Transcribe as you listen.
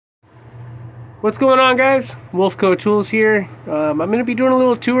What's going on, guys? Wolfco Tools here. I'm going to be doing a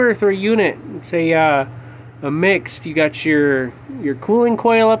little tour through a unit. It's a mixed. You got your cooling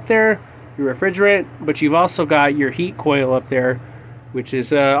coil up there, your refrigerant, but you've also got your heat coil up there, which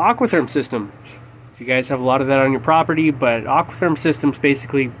is an aquatherm system. If you guys have a lot of that on your property, but aquatherm system's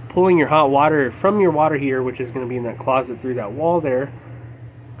basically pulling your hot water from your water heater, which is going to be in that closet through that wall there,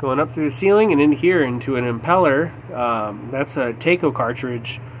 going up through the ceiling and in here into an impeller. That's a taco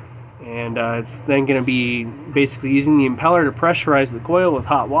cartridge. And it's then going to be basically using the impeller to pressurize the coil with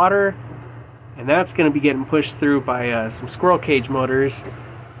hot water, and that's going to be getting pushed through by some squirrel cage motors,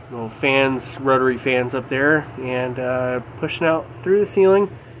 little fans, rotary fans up there, and pushing out through the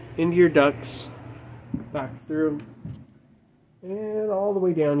ceiling into your ducts, back through, and all the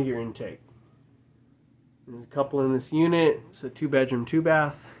way down to your intake. There's a couple in this unit. It's a 2-bedroom,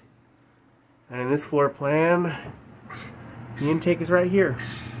 2-bath, and in this floor plan, the intake is right here,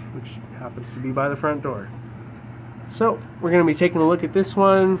 which happens to be by the front door. So we're going to be taking a look at this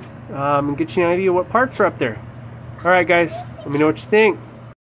one and get you an idea what parts are up there. Alright guys, let me know what you think.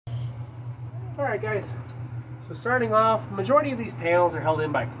 Alright guys, so starting off, the majority of these panels are held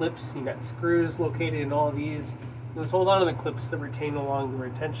in by clips. You got screws located in all of these. Just hold on to the clips that retain along the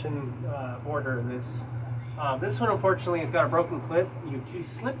retention border of this. This one unfortunately has got a broken clip. You have 2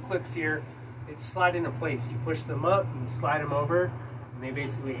 slip clips here. They slide into place. You push them up and you slide them over, and they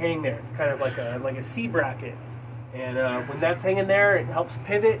basically hang there. It's kind of like a C bracket, and when that's hanging there, it helps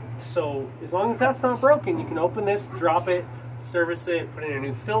pivot. So as long as that's not broken, you can open this, drop it, service it, put in a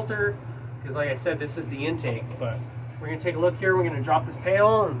new filter, because like I said, this is the intake. But we're going to take a look here. We're going to drop this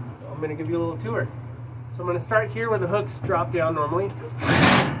panel, and I'm going to give you a little tour. So I'm going to start here where the hooks drop down normally.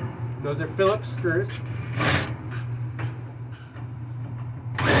 Those are Phillips screws.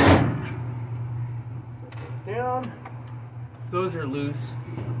 Down. So those are loose.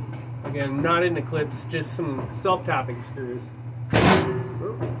 Again, not in the clips, just some self-tapping screws.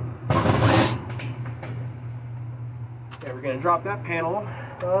 Okay, we're going to drop that panel.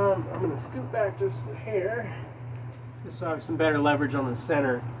 I'm going to scoot back just a hair, just so I have some better leverage on the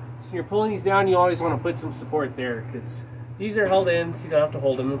center. So you're pulling these down, you always want to put some support there, because these are held in, so you don't have to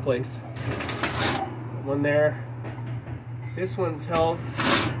hold them in place. One there. This one's held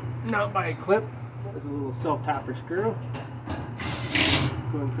not by a clip. There's a little self-tapper screw.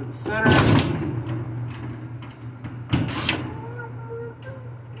 Going for the center.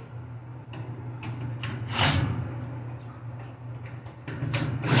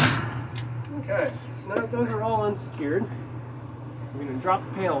 Okay, so now that those are all unsecured, we're going to drop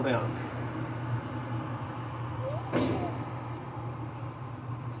the panel down.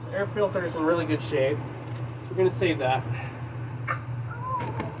 The air filter is in really good shape, so we're going to save that.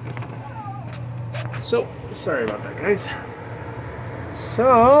 So, sorry about that, guys.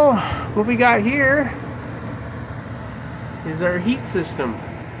 So, what we got here is our heat system.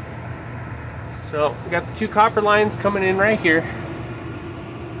 So, we got the 2 copper lines coming in right here,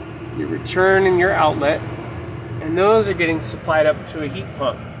 your return and your outlet, and those are getting supplied up to a heat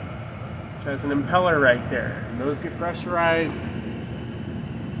pump, which has an impeller right there. And those get pressurized.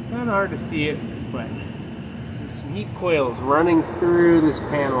 Kind of hard to see it, but there's some heat coils running through this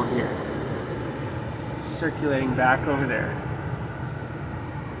panel here, circulating back over there.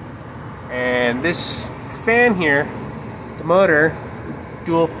 And this fan here, the motor,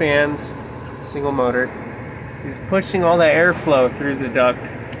 dual fans, single motor, is pushing all that airflow through the duct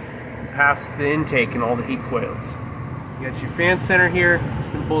past the intake and all the heat coils. You got your fan center here. It's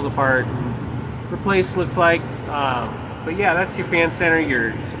been pulled apart and replaced, looks like. But yeah, that's your fan center,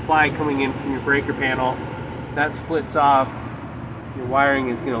 your supply coming in from your breaker panel. That splits off. Your wiring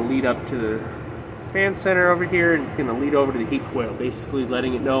is going to lead up to the fan center over here, and it's going to lead over to the heat coil, basically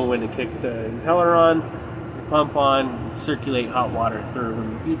letting it know when to kick the impeller on, the pump on, and circulate hot water through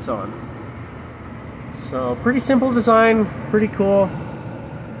when the heat's on. So pretty simple design, pretty cool.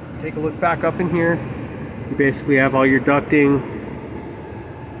 Take a look back up in here. You basically have all your ducting.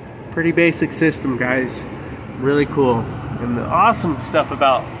 Pretty basic system, guys. Really cool. And the awesome stuff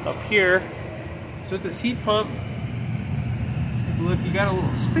about up here, so with this heat pump, take a look, you got a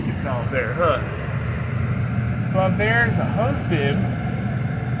little spigot valve there, huh? Above there is a hose bib,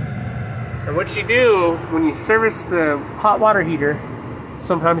 and what you do when you service the hot water heater,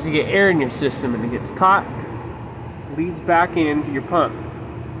 sometimes you get air in your system and it gets caught, leads back into your pump.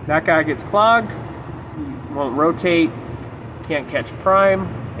 That guy gets clogged, won't rotate, can't catch prime,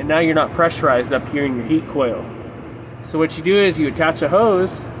 and now you're not pressurized up here in your heat coil. So what you do is you attach a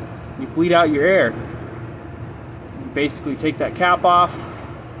hose, you bleed out your air. You basically take that cap off,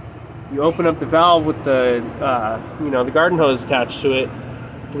 you open up the valve with the the garden hose attached to it,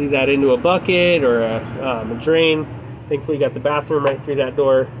 leave that into a bucket or a drain. Thankfully, you got the bathroom right through that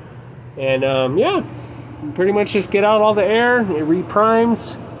door. And yeah, pretty much just get out all the air. It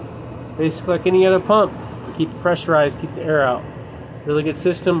reprimes, basically like any other pump. Keep it pressurized, keep the air out. Really good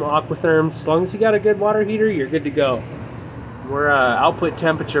system, aquatherm. As long as you got a good water heater, you're good to go. We're output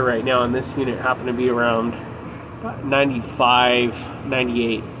temperature right now in this unit happen to be around about 95,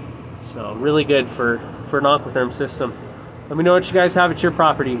 98. So really good for an aquatherm system. Let me know what you guys have at your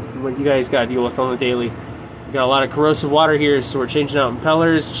property and what you guys got to deal with on the daily. We got a lot of corrosive water here, so we're changing out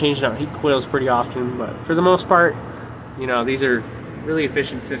impellers, changing out heat coils pretty often. But for the most part, you know, these are really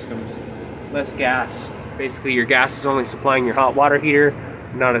efficient systems. Less gas. Basically, your gas is only supplying your hot water heater,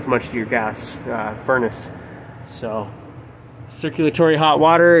 not as much to your gas furnace. So, circulatory hot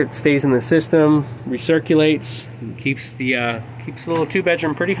water, it stays in the system, recirculates, and keeps the little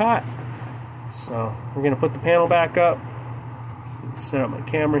 2-bedroom pretty hot. So, we're gonna put the panel back up. Just gonna set up my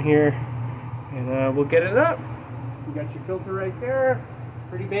camera here, and we'll get it up. You got your filter right there.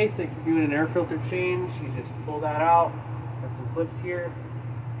 Pretty basic. You're doing an air filter change. You just pull that out. Got some clips here.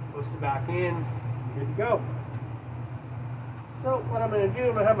 Push it back in. Good to go. So what I'm going to do,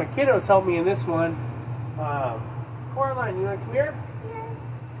 I'm going to have my kiddos help me in this one. Coraline, you want to come here? Yes.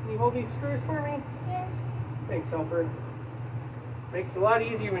 Can you hold these screws for me? Yes. Thanks, helper. Makes it a lot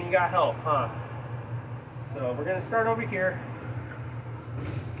easier when you got help, huh? So we're going to start over here.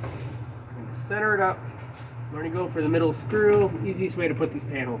 I'm going to center it up. I'm going to go for the middle screw. Easiest way to put these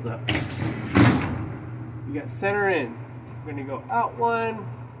panels up. You got center in. We're going to go out one.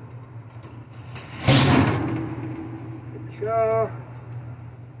 Go.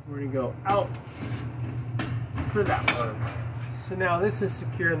 We're going to go out for that one. So now this is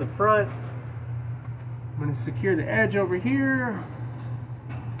secure in the front. I'm going to secure the edge over here.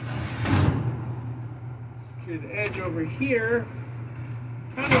 Secure the edge over here.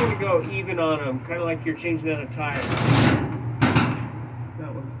 Kind of want to go even on them, kind of like you're changing out a tire.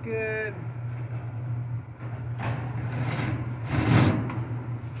 That one's good.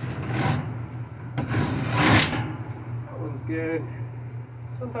 Good.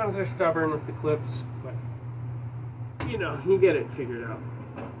 Sometimes they're stubborn with the clips, but you know, you get it figured out.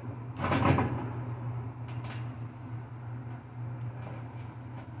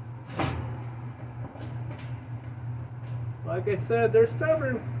 Like I said, they're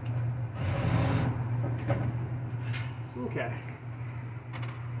stubborn. Okay.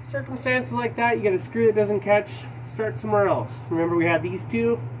 Circumstances like that, you get a screw that doesn't catch, start somewhere else. Remember, we had these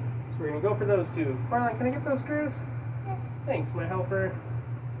two, so we're going to go for those two. Marlon, can I get those screws? Thanks, my helper.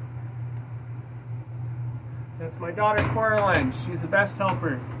 That's my daughter, Coraline. She's the best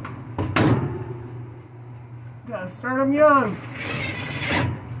helper. Gotta start them young.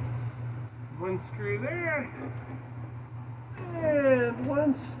 One screw there. And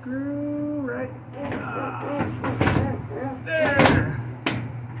one screw right there.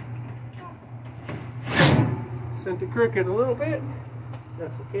 Sent it crooked a little bit.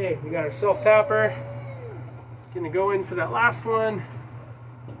 That's okay. We got our self-tapper. Gonna go in for that last one.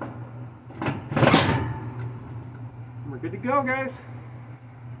 We're good to go, guys.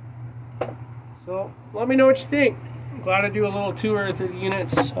 So let me know what you think. I'm glad to do a little tour through the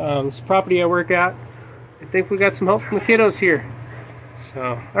units. This property I work at. I think we got some help from the kiddos here. So,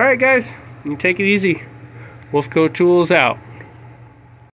 all right, guys, you take it easy. Wolfco Tools out.